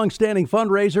about the long-standing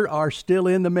fundraiser are still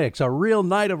in the mix. A real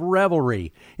night of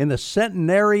revelry in the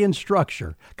centenarian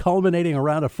structure, culminating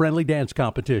around a friendly dance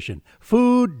competition.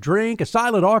 Food, drink, a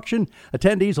silent auction.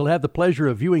 Attendees will have the pleasure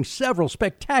of viewing several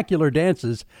spectacular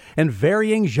dances, and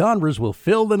varying genres will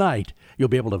fill the night. You'll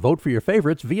be able to vote for your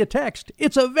favorites via text.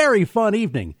 It's a very fun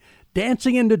evening.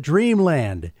 Dancing into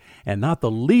Dreamland. And not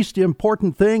the least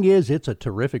important thing is it's a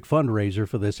terrific fundraiser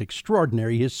for this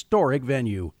extraordinary historic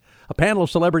venue. A panel of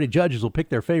celebrity judges will pick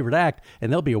their favorite act,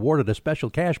 and they'll be awarded a special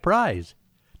cash prize.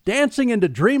 Dancing into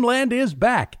Dreamland is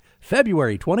back,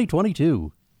 February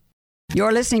 2022.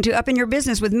 You're listening to Up in Your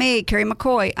Business with me, Carrie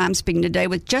McCoy. I'm speaking today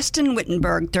with Justin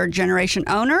Wittenberg, third-generation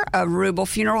owner of Rubel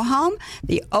Funeral Home,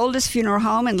 the oldest funeral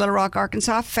home in Little Rock,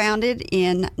 Arkansas, founded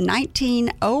in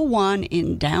 1901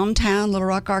 in downtown Little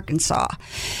Rock, Arkansas.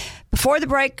 Before the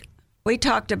break, we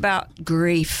talked about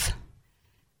grief,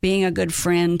 being a good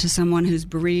friend to someone who's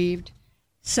bereaved.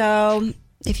 So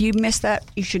if you missed that,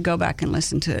 you should go back and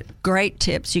listen to it. Great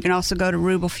tips. You can also go to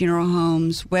Rubel Funeral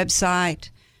Home's website,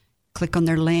 click on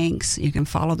their links. You can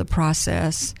follow the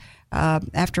process.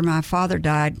 After my father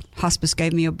died, hospice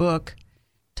gave me a book,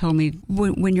 told me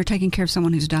when you're taking care of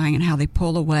someone who's dying and how they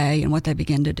pull away and what they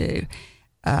begin to do.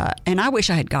 And I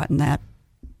wish I had gotten that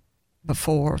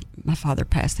before my father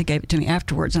passed. They gave it to me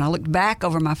afterwards, and I looked back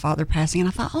over my father passing, and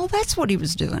I thought, oh, that's what he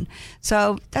was doing.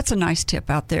 So that's a nice tip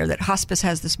out there, that hospice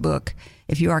has this book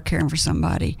if you are caring for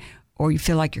somebody or you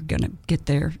feel like you're going to get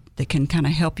there. They can kind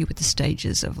of help you with the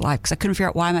stages of life, because I couldn't figure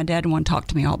out why my dad didn't want to talk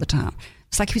to me all the time.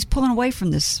 It's like he was pulling away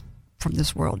from this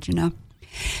world, you know.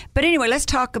 But anyway, let's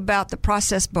talk about the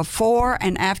process before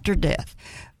and after death.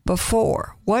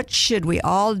 Before, what should we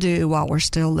all do while we're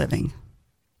still living?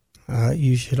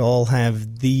 You should all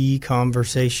have the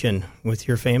conversation with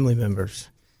your family members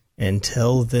and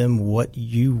tell them what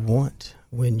you want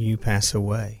when you pass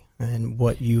away and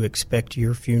what you expect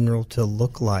your funeral to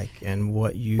look like and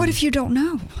what you... What if you don't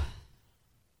know?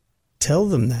 Tell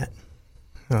them that.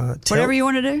 Whatever you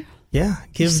want to do? Yeah.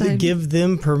 Give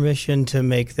them permission to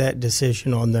make that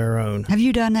decision on their own. Have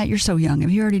you done that? You're so young.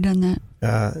 Have you already done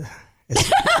that?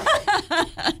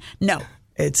 No.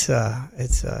 It's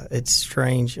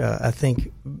strange. I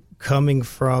think coming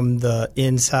from the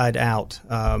inside out,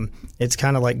 it's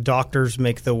kind of like doctors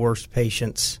make the worst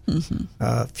patients.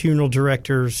 Mm-hmm. Funeral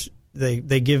directors,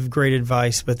 they give great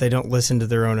advice, but they don't listen to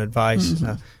their own advice.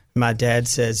 Mm-hmm. My dad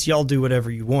says, y'all do whatever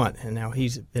you want. And now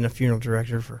he's been a funeral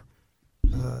director for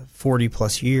 40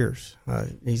 plus years.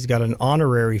 He's got an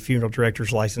honorary funeral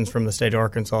director's license from the state of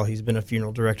Arkansas. He's been a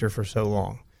funeral director for so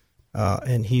long.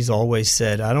 And he's always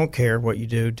said, I don't care what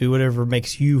you do whatever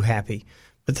makes you happy.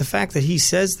 But the fact that he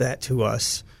says that to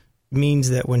us means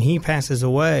that when he passes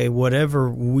away, whatever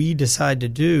we decide to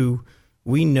do,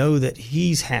 we know that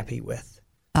he's happy with.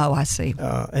 Oh, I see.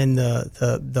 And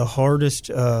the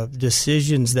hardest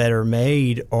decisions that are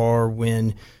made are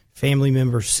when family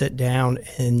members sit down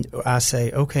and I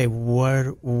say, okay,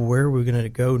 where are we going to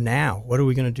go now? What are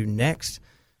we going to do next?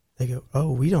 They go,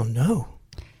 oh, we don't know.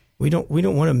 We don't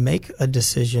want to make a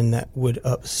decision that would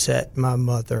upset my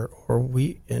mother,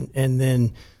 and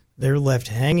then they're left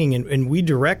hanging, and we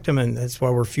direct them, and that's why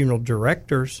we're funeral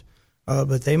directors.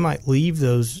 But they might leave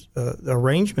those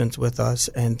arrangements with us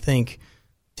and think,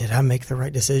 did I make the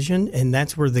right decision? And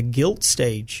that's where the guilt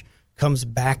stage comes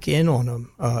back in on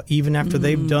them, even after mm-hmm.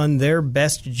 they've done their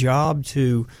best job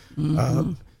to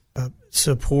mm-hmm.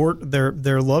 Support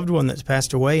their loved one that's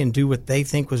passed away and do what they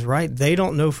think was right. They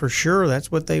don't know for sure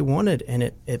that's what they wanted, and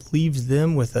it leaves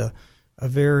them with a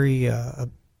very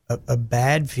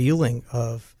bad feeling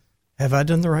of, have I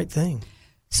done the right thing?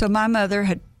 So my mother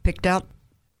had picked out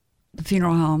the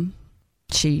funeral home.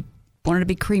 She wanted to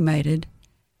be cremated,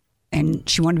 and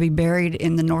she wanted to be buried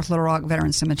in the North Little Rock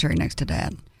Veterans Cemetery next to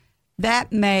Dad.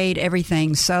 That made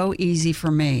everything so easy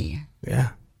for me. Yeah.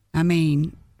 I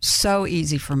mean, so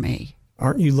easy for me.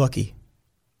 Aren't you lucky?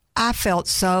 I felt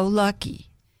so lucky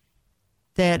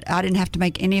that I didn't have to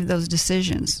make any of those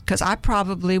decisions, because I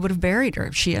probably would have buried her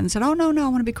if she hadn't said, "Oh no, I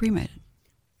want to be cremated."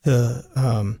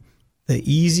 The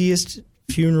easiest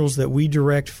funerals that we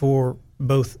direct for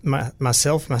both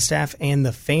myself, my staff, and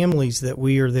the families that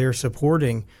we are there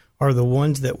supporting are the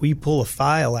ones that we pull a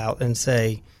file out and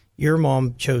say, your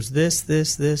mom chose this,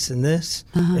 this, this, and this,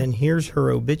 and here's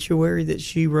her obituary that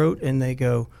she wrote, and they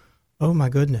go, oh my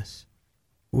goodness,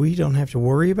 we don't have to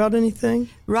worry about anything?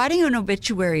 Writing an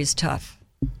obituary is tough.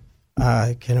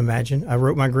 I can imagine. I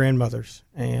wrote my grandmother's,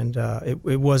 and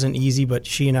it wasn't easy, but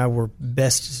she and I were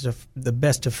the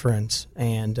best of friends,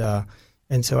 and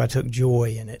so I took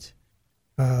joy in it.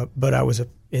 But I was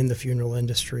in the funeral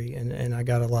industry, and I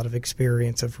got a lot of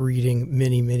experience of reading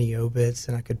many, many obits,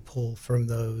 and I could pull from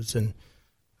those.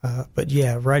 But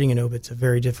yeah, writing an obit's a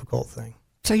very difficult thing.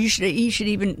 So you should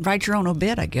even write your own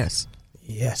obit, I guess.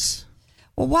 Yes.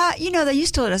 Well, why? They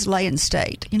used to let us lay in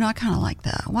state. I kind of like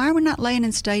that. Why are we not laying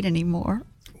in state anymore?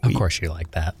 Of course you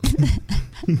like that.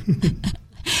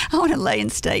 I want to lay in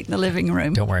state in the living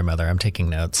room. Don't worry, Mother. I'm taking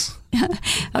notes.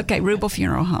 Okay, Rubel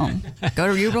Funeral Home. Go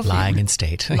to Rubel Funeral. Lying in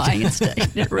state. Lying in state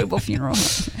at Rubel Funeral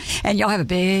Home. And y'all have a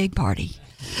big party.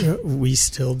 We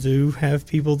still do have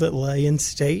people that lay in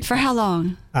state. For how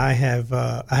long? I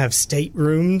have state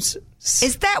rooms.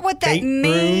 Is that what that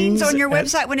means on your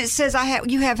website when it says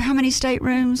you have how many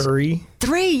staterooms? 3.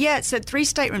 3, yeah, it said 3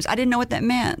 staterooms. I didn't know what that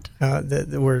meant.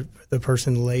 Where the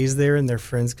person lays there and their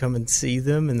friends come and see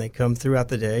them, and they come throughout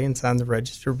the day and sign the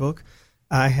register book.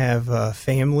 I have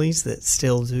families that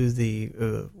still do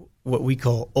the what we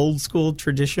call old school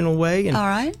traditional way. And, all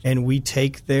right. And we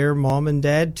take their mom and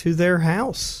dad to their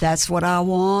house. That's what I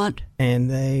want.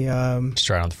 And they just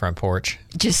right on the front porch.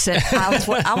 Just said,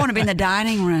 I want to be in the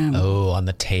dining room. Oh, on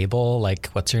the table, like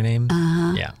what's her name?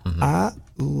 Yeah. Mm-hmm. I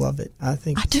love it. I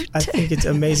think it's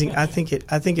amazing. I think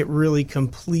it really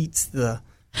completes the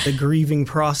grieving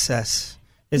process.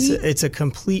 It's a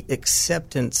complete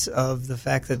acceptance of the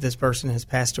fact that this person has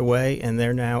passed away and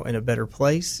they're now in a better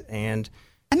place. And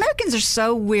Americans are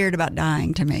so weird about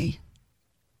dying to me.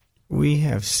 We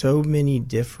have so many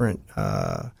different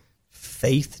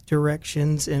faith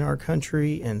directions in our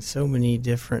country, and so many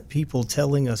different people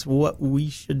telling us what we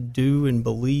should do and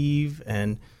believe,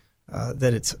 and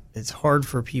that it's hard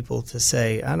for people to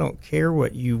say, I don't care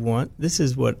what you want. This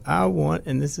is what I want,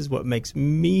 and this is what makes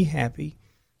me happy,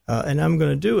 and I'm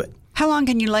going to do it. How long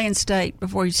can you lay in state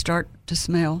before you start to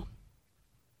smell?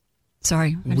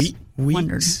 Sorry,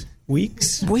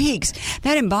 Weeks.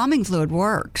 That embalming fluid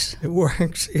works. It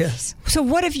works, yes. So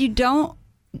what if you don't?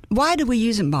 Why do we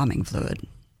use embalming fluid?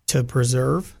 To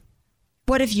preserve.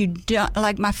 What if you don't?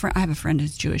 Like my friend, I have a friend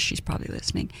who's Jewish. She's probably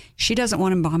listening. She doesn't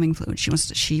want embalming fluid.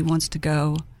 She wants to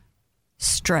go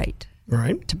straight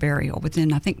to burial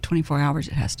within, I think, 24 hours.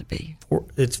 It has to be.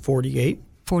 It's 48.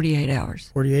 48 hours.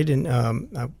 48,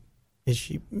 and is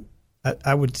she?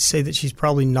 I would say that she's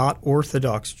probably not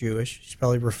Orthodox Jewish. She's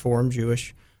probably Reformed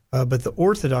Jewish. But the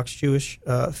Orthodox Jewish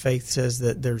faith says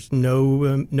that there's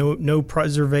no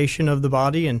preservation of the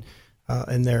body, and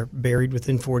they're buried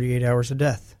within 48 hours of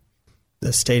death.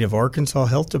 The state of Arkansas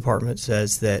Health Department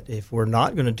says that if we're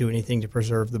not going to do anything to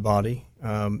preserve the body,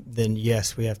 then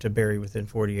yes, we have to bury within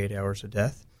 48 hours of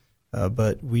death.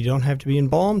 But we don't have to be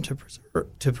embalmed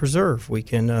to preserve. We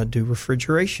can do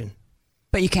refrigeration.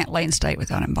 But you can't lay in state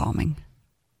without embalming.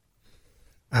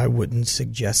 I wouldn't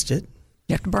suggest it.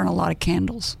 You have to burn a lot of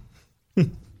candles.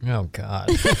 Oh, God.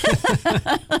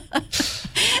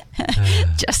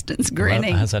 Justin's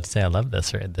grinning. I was about to say, I love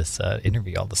this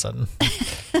interview all of a sudden.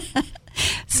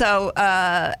 So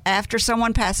after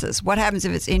someone passes, what happens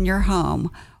if it's in your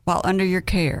home while under your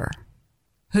care?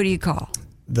 Who do you call?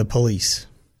 The police.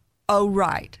 Oh,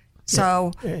 right.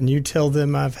 So, and you tell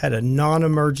them I've had a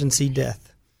non-emergency death.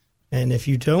 And if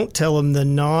you don't tell them the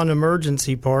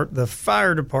non-emergency part, the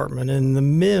fire department and the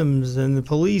MIMS and the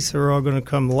police are all going to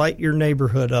come light your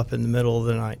neighborhood up in the middle of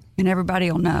the night. And everybody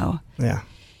will know. Yeah.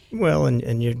 Well,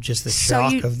 and you're just the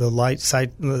shock of the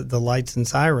lights and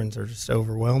sirens are just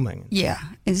overwhelming. Yeah.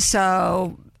 And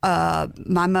so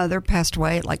my mother passed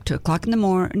away at like 2 o'clock in the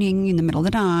morning, in the middle of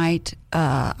the night.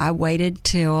 I waited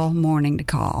till morning to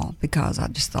call because I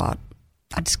just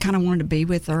kind of wanted to be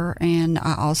with her. And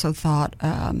I also thought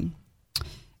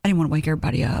I didn't want to wake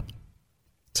everybody up.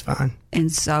 It's fine.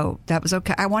 And so that was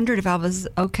okay. I wondered if I was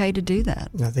okay to do that.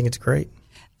 I think it's great.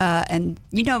 And,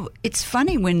 it's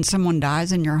funny when someone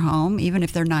dies in your home, even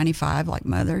if they're 95 like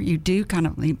Mother, you do kind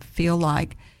of feel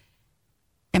like,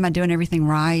 am I doing everything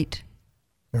right?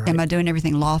 Right. Am I doing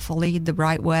everything lawfully, the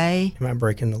right way? Am I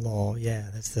breaking the law? Yeah,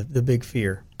 that's the big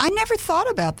fear. I never thought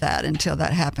about that until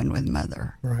that happened with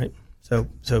Mother. Right.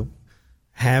 So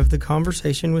have the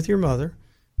conversation with your mother,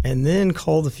 and then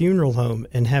call the funeral home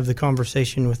and have the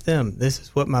conversation with them. This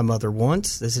is what my mother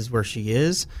wants. This is where she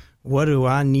is. What do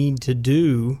I need to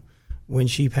do when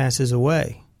she passes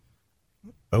away?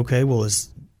 Okay, well,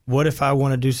 what if I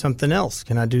want to do something else?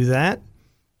 Can I do that?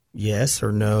 Yes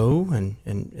or no,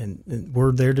 and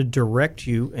we're there to direct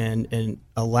you and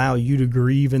allow you to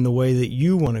grieve in the way that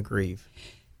you want to grieve.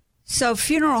 So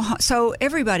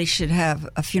everybody should have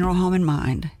a funeral home in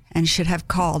mind and should have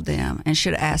called them and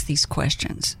should ask these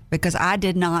questions, because I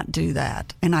did not do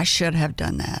that, and I should have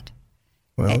done that.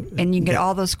 Well, and you get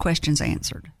all those questions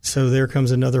answered. So there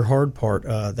comes another hard part.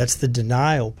 That's the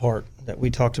denial part that we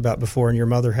talked about before, and your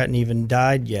mother hadn't even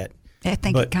died yet. I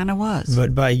think it kind of was.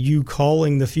 But by you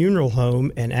calling the funeral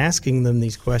home and asking them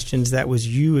these questions, that was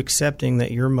you accepting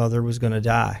that your mother was going to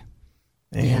die.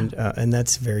 And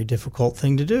that's a very difficult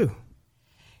thing to do.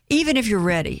 Even if you're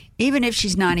ready, even if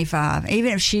she's 95,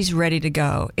 even if she's ready to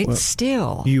go,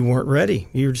 still. You weren't ready.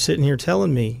 You're sitting here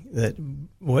telling me that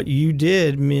what you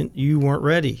did meant you weren't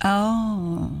ready.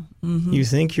 Oh. Mm-hmm. You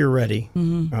think you're ready,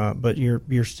 but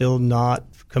you're still not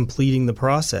completing the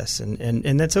process,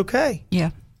 and that's okay. Yeah.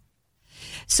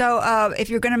 So if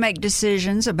you're going to make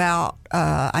decisions about,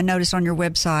 I noticed on your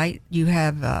website you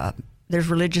have, there's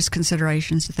religious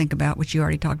considerations to think about, which you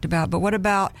already talked about. But what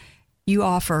about, you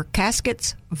offer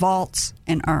caskets, vaults,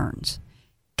 and urns.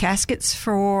 Caskets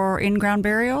for in-ground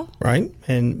burial? Right.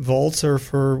 And vaults are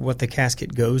for what the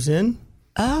casket goes in.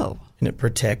 Oh. And it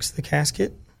protects the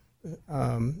casket.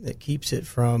 It keeps it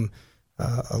from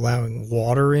allowing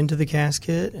water into the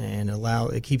casket, and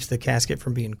it keeps the casket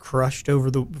from being crushed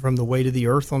from the weight of the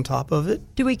earth on top of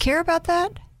it. Do we care about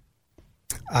that?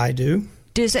 I do.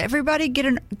 Does everybody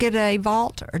get a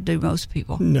vault, or do most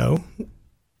people? No,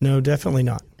 definitely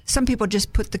not. Some people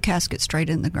just put the casket straight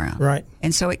in the ground, right?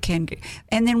 And so it can.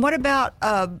 And then what about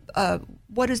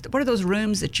what are those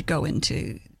rooms that you go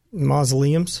into?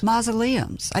 Mausoleums.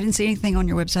 Mausoleums. I didn't see anything on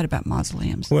your website about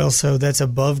mausoleums. Well, so that's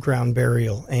above ground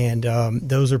burial, and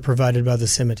those are provided by the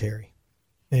cemetery.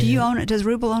 And do you own it? Does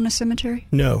Rubel own a cemetery?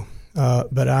 No,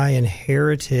 but I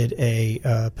inherited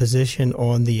a position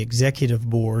on the executive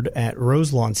board at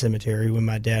Roselawn Cemetery when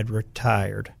my dad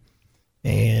retired,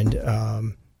 and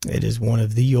it is one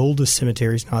of the oldest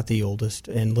cemeteries, not the oldest,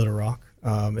 in Little Rock.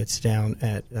 It's down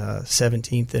at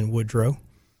 17th and Woodrow.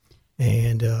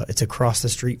 And it's across the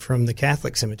street from the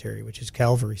Catholic cemetery, which is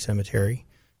Calvary Cemetery.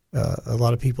 A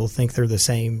lot of people think they're the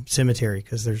same cemetery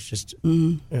because there's just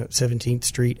 17th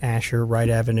Street, Asher, Wright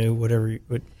Avenue, whatever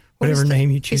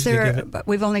name you choose to give it. But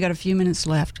we've only got a few minutes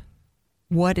left.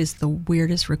 What is the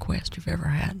weirdest request you've ever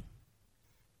had?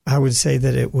 I would say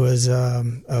that it was a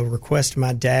request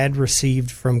my dad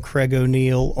received from Craig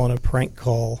O'Neill on a prank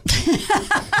call.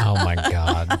 Oh, my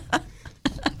God.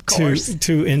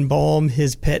 To embalm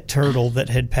his pet turtle that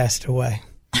had passed away.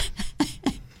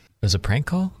 It was a prank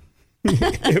call?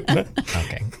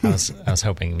 Okay. I was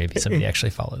hoping maybe somebody actually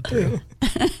followed through.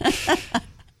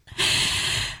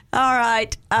 All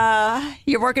right.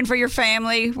 You're working for your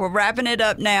family. We're wrapping it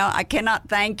up now. I cannot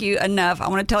thank you enough. I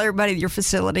want to tell everybody that your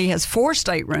facility has 4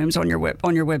 staterooms on your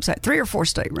website. 3 or 4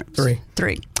 staterooms?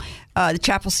 3. The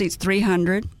chapel seats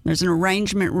 300. There's an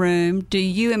arrangement room. Do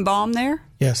you embalm there?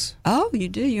 Yes. Oh, you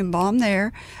do. You embalm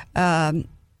there.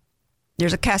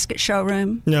 There's a casket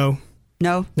showroom. No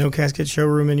casket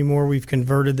showroom anymore. We've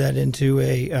converted that into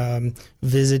a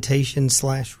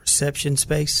visitation/reception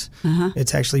space.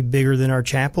 It's actually bigger than our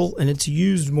chapel, and it's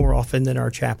used more often than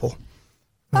our chapel.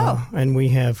 And we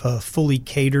have fully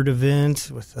catered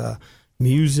events with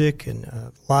music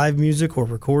and live music or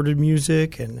recorded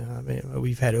music, and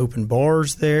we've had open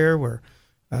bars there where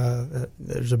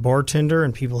there's a bartender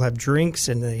and people have drinks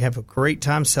and they have a great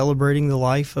time celebrating the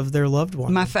life of their loved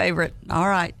one. My favorite. All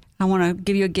right. I want to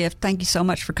give you a gift. Thank you so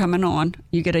much for coming on.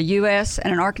 You get a U.S.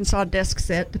 and an Arkansas desk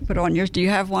set to put on yours. Do you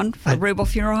have one for Rubel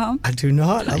Funeral Home? I do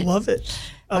not. I love it.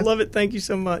 I love it. Thank you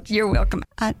so much. You're welcome.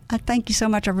 I thank you so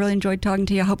much. I really enjoyed talking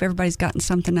to you. I hope everybody's gotten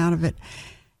something out of it.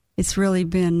 It's really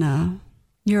been,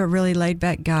 you're a really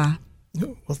laid-back guy.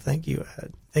 Well, thank you.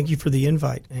 Thank you for the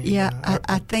invite. And,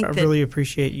 I think I really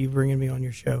appreciate you bringing me on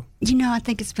your show. I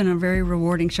think it's been a very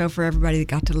rewarding show for everybody that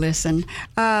got to listen.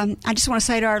 I just want to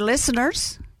say to our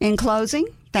listeners, in closing,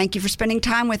 thank you for spending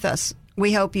time with us.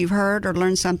 We hope you've heard or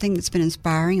learned something that's been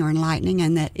inspiring or enlightening,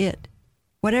 and that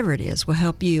whatever it is, will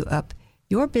help you up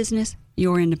your business,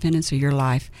 your independence, or your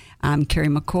life. I'm Carrie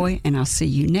McCoy, and I'll see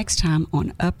you next time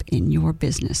on Up in Your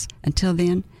Business. Until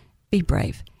then, be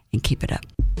brave and keep it up.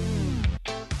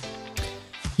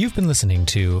 You've been listening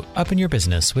to Up in Your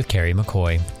Business with Carrie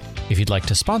McCoy. If you'd like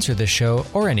to sponsor this show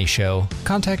or any show,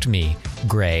 contact me,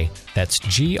 Gray, that's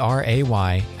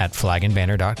Gray, at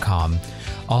flagandbanner.com.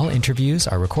 All interviews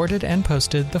are recorded and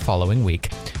posted the following week.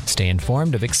 Stay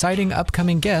informed of exciting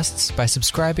upcoming guests by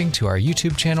subscribing to our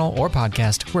YouTube channel or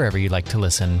podcast wherever you like to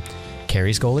listen.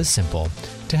 Carrie's goal is simple: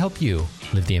 to help you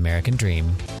live the American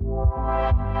dream.